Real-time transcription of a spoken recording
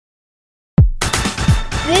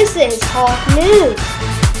This is Hawk News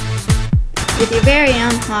with your very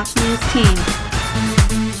own Hawk News team.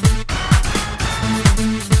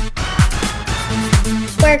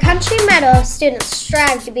 Where Country Meadow students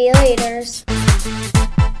strive to be leaders.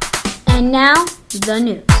 And now, the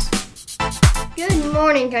news. Good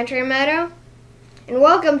morning, Country Meadow, and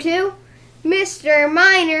welcome to Mr.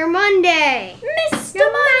 Minor Monday. Mr.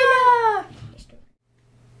 Minor!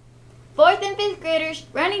 4th and 5th graders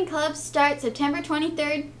running clubs start September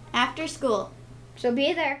 23rd after school. So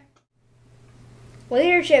be there.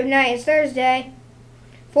 Leadership night is Thursday.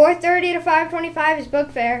 4:30 to 5:25 is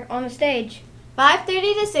book fair on the stage.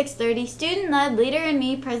 5:30 to 6:30 student-led Leader and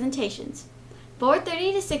Me presentations.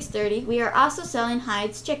 4:30 to 6:30 we are also selling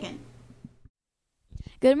Hyde's Chicken.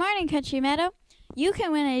 Good morning, Country Meadow. You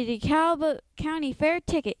can win a DeKalb County Fair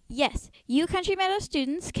ticket. Yes, you Country Meadow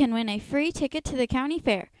students can win a free ticket to the county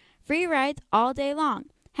fair. Free rides all day long.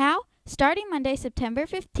 How? Starting Monday, September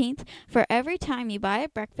 15th, for every time you buy a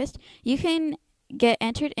breakfast, you can get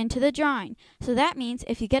entered into the drawing. So that means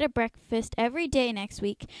if you get a breakfast every day next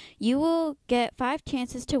week, you will get 5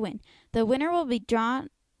 chances to win. The winner will be drawn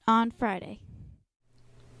on Friday.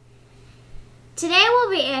 Today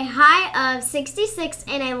will be a high of 66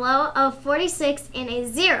 and a low of 46 and a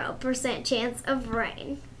 0% chance of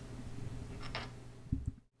rain.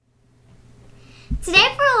 Today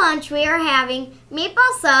for lunch we are having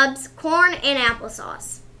meatball subs, corn, and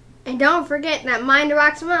applesauce. And don't forget that Mind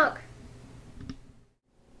Rocks milk.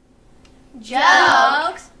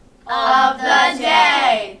 Jokes of the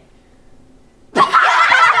day.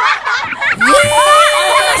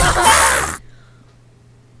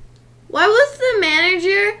 Why was the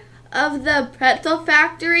manager of the pretzel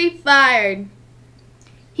factory fired?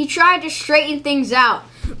 He tried to straighten things out.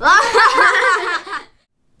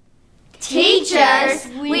 Teachers,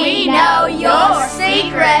 we know your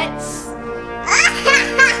secrets.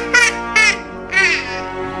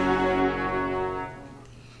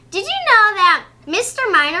 Did you know that Mr.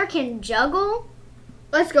 Minor can juggle?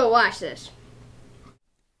 Let's go watch this.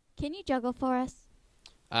 Can you juggle for us?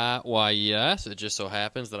 Why, yes. It just so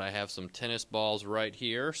happens that I have some tennis balls right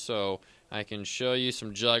here, so I can show you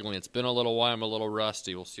some juggling. It's been a little while. I'm a little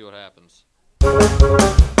rusty. We'll see what happens.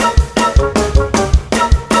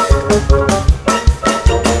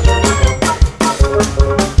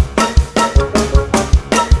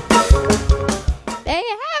 There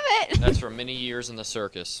you have it. That's from many years in the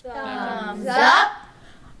circus. Thumbs up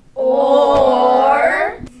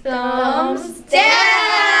or thumbs down.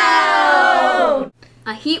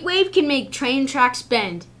 A heat wave can make train tracks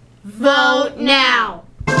bend. Vote now.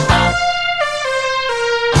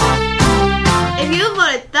 If you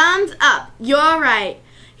voted thumbs up, you're right.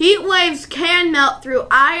 Heat waves can melt through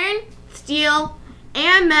iron, steel,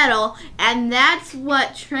 and metal, and that's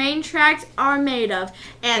what train tracks are made of.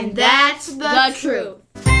 And that's the truth.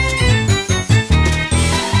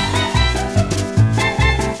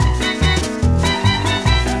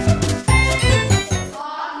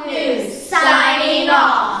 Signing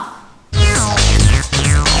off.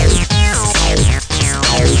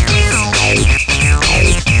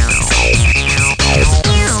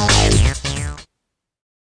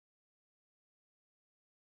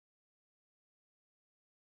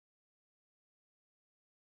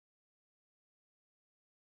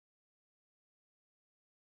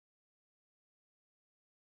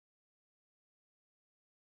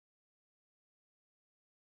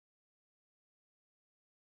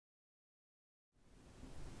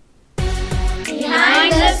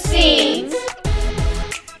 Behind the scenes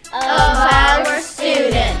of our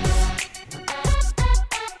students.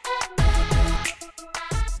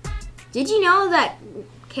 Did you know that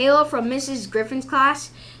Kayla from Mrs. Griffin's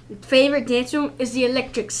class favorite dance room is the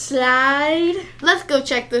electric slide? Let's go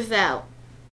check this out.